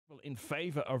In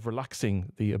favour of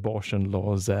relaxing the abortion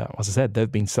laws, as I said,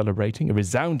 they've been celebrating a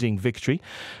resounding victory,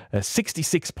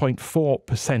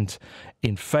 66.4%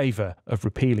 in favour of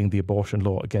repealing the abortion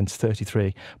law against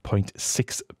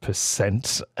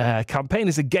 33.6%.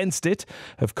 Campaigners against it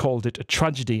have called it a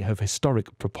tragedy of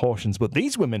historic proportions, but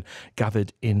these women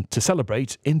gathered in to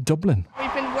celebrate in Dublin.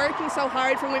 We've been working so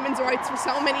hard for women's rights for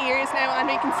so many years now, and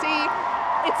we can see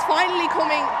it's finally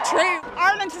coming true.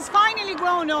 Ireland has finally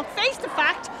grown up, face the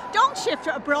fact, don't shift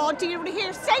it abroad, deal with it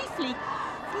here safely.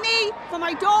 For me, for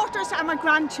my daughters and my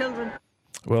grandchildren.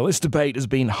 Well, this debate has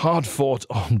been hard fought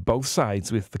on both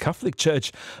sides, with the Catholic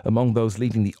Church among those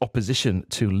leading the opposition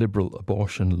to liberal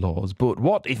abortion laws. But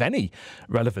what, if any,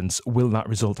 relevance will that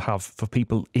result have for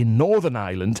people in Northern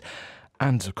Ireland?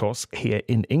 And, of course, here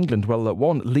in England? Well,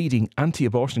 one leading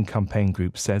anti-abortion campaign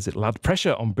group says it'll add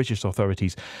pressure on British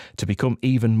authorities to become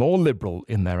even more liberal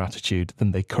in their attitude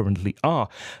than they currently are.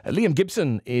 Liam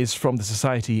Gibson is from the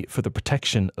Society for the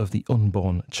Protection of the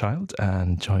Unborn Child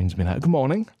and joins me now. Good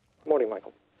morning. Good morning,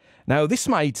 Michael. Now, this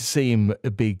might seem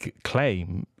a big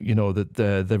claim, that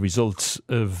the result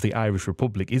of the Irish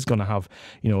Republic is going to have,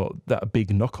 that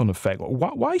big knock-on effect.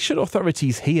 Why should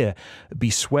authorities here be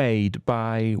swayed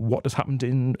by what has happened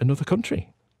in another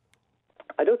country?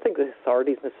 I don't think the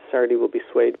authorities necessarily will be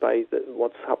swayed by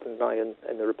what's happened now in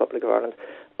the Republic of Ireland,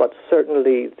 but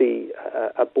certainly the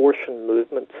abortion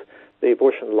movement, the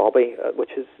abortion lobby,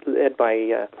 which is led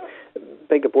by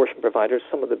big abortion providers,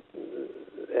 some of the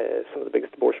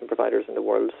biggest abortion providers in the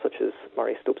world, such as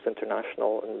Mary Stopes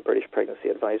International and British Pregnancy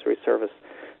Advisory Service,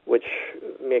 which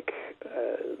make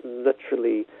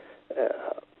literally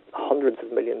hundreds of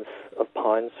millions of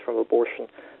pounds from abortion.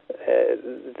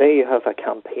 They have a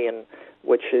campaign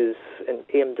which is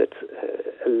aimed at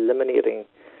eliminating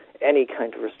any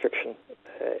kind of restriction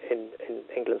in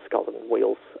England, Scotland,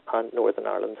 Wales and Northern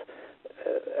Ireland,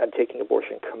 and taking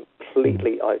abortion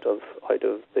completely out of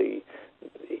the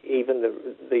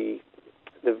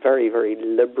very, very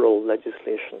liberal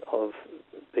legislation of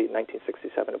the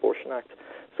 1967 Abortion Act.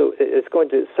 So it's going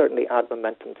to certainly add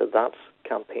momentum to that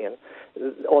campaign.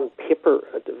 On paper,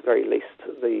 at the very least,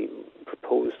 the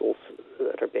proposals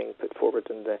that are being put forward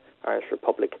in the Irish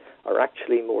Republic are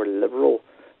actually more liberal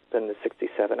than the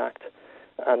 67 Act.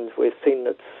 And we've seen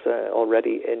it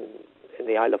already in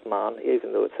the Isle of Man,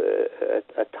 even though it's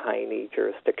a tiny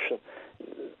jurisdiction.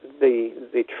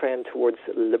 The trend towards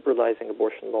liberalising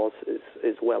abortion laws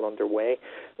is well underway.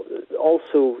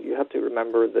 Also, you have to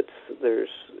remember that there's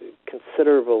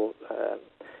considerable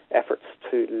efforts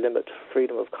to limit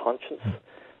freedom of conscience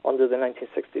under the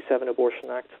 1967 Abortion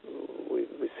Act.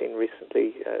 We've seen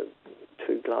recently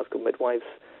two Glasgow midwives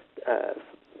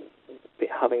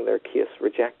having their case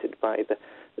rejected by the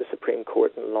Supreme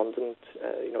Court in London,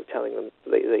 telling them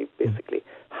they basically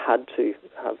had to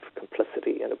have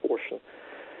complicity in abortion.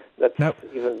 That's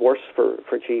even worse for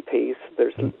GPs.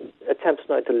 There's attempts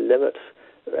now to limit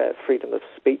freedom of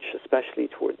speech, especially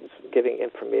towards giving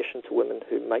information to women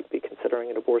who might be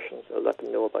considering an abortion, so let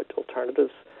them know about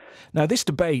alternatives. Now, this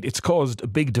debate, it's caused a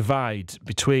big divide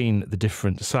between the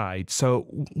different sides. So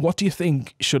what do you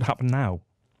think should happen now?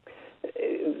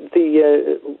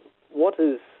 What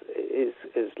is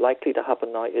likely to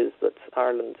happen now is that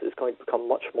Ireland is going to become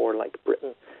much more like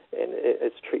Britain in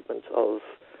its treatment of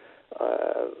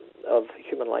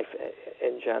human life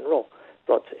in general,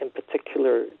 but in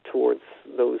particular towards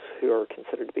those who are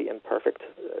considered to be imperfect.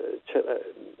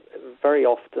 Very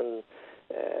often,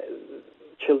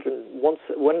 children,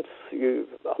 once you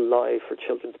allow for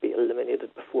children to be eliminated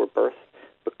before birth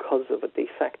because of a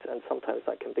defect, and sometimes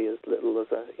that can be as little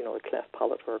as a cleft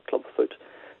palate or a club foot,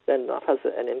 then that has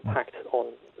an impact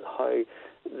on how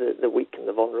the weak and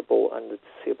the vulnerable and the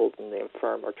disabled and the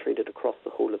infirm are treated across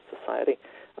the whole of society.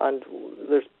 And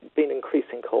there's been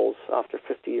increasing calls after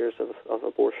 50 years of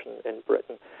abortion in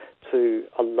Britain to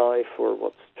allow for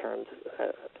what's termed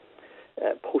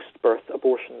post-birth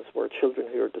abortions, where children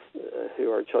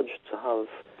who are judged to have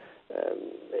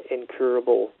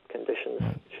incurable conditions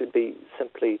should be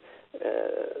simply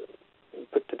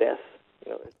put to death.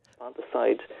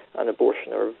 Infanticide and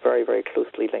abortion are very, very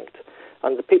closely linked.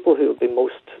 And the people who will be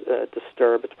most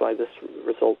disturbed by this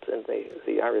result in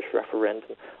the Irish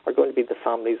referendum are going to be the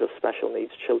families of special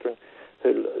needs children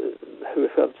who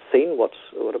have seen what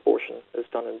abortion is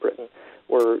done in Britain,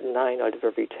 where 9 out of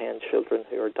every 10 children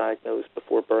who are diagnosed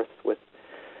before birth with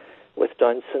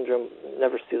Down syndrome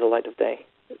never see the light of day.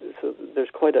 So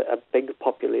there's quite a big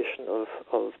population of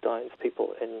Downs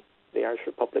people in the Irish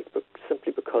Republic, but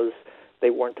simply because they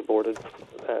weren't aborted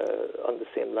on the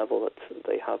same level that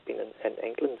they have been in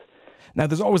England. Now,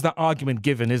 there's always that argument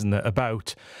given, isn't it,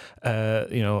 about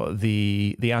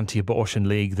the anti-abortion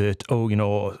league that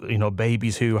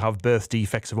babies who have birth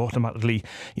defects are automatically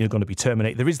going to be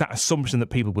terminated. There is that assumption that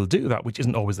people will do that, which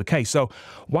isn't always the case. So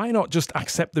why not just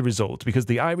accept the result? Because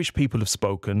the Irish people have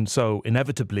spoken, so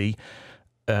inevitably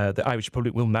the Irish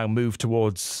public will now move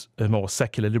towards a more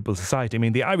secular liberal society. I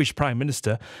mean, the Irish Prime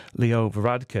Minister, Leo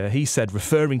Varadkar, he said,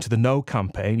 referring to the No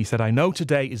campaign, he said, "I know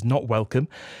today is not welcome.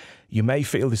 You may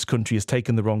feel this country has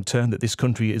taken the wrong turn, that this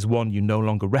country is one you no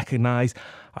longer recognise.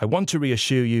 I want to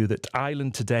reassure you that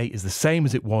Ireland today is the same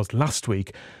as it was last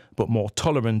week, but more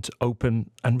tolerant, open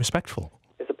and respectful."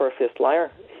 He's a barefaced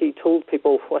liar. He told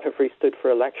people whenever he stood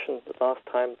for election the last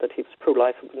time that he was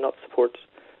pro-life and would not support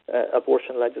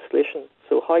abortion legislation.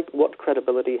 So what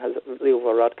credibility has Leo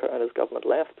Varadkar and his government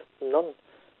left? None.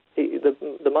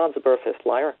 The man's a barefaced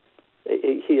liar.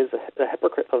 He is a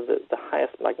hypocrite of the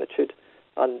highest magnitude.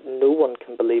 And no one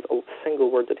can believe a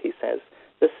single word that he says.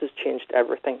 This has changed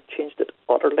everything, changed it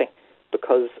utterly,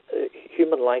 because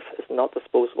human life is not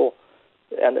disposable,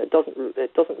 and it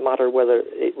doesn't matter whether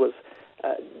it was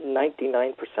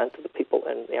 99% of the people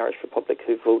in the Irish Republic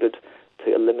who voted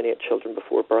to eliminate children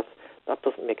before birth. That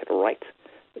doesn't make it right.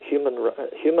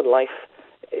 Human life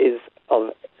is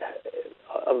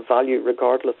of value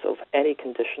regardless of any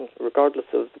condition, regardless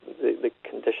of the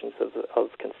conditions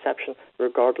of conception,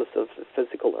 regardless of the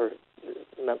physical or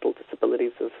mental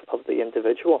disabilities of the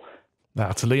individual.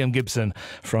 That's Liam Gibson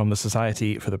from the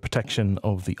Society for the Protection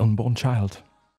of the Unborn Child.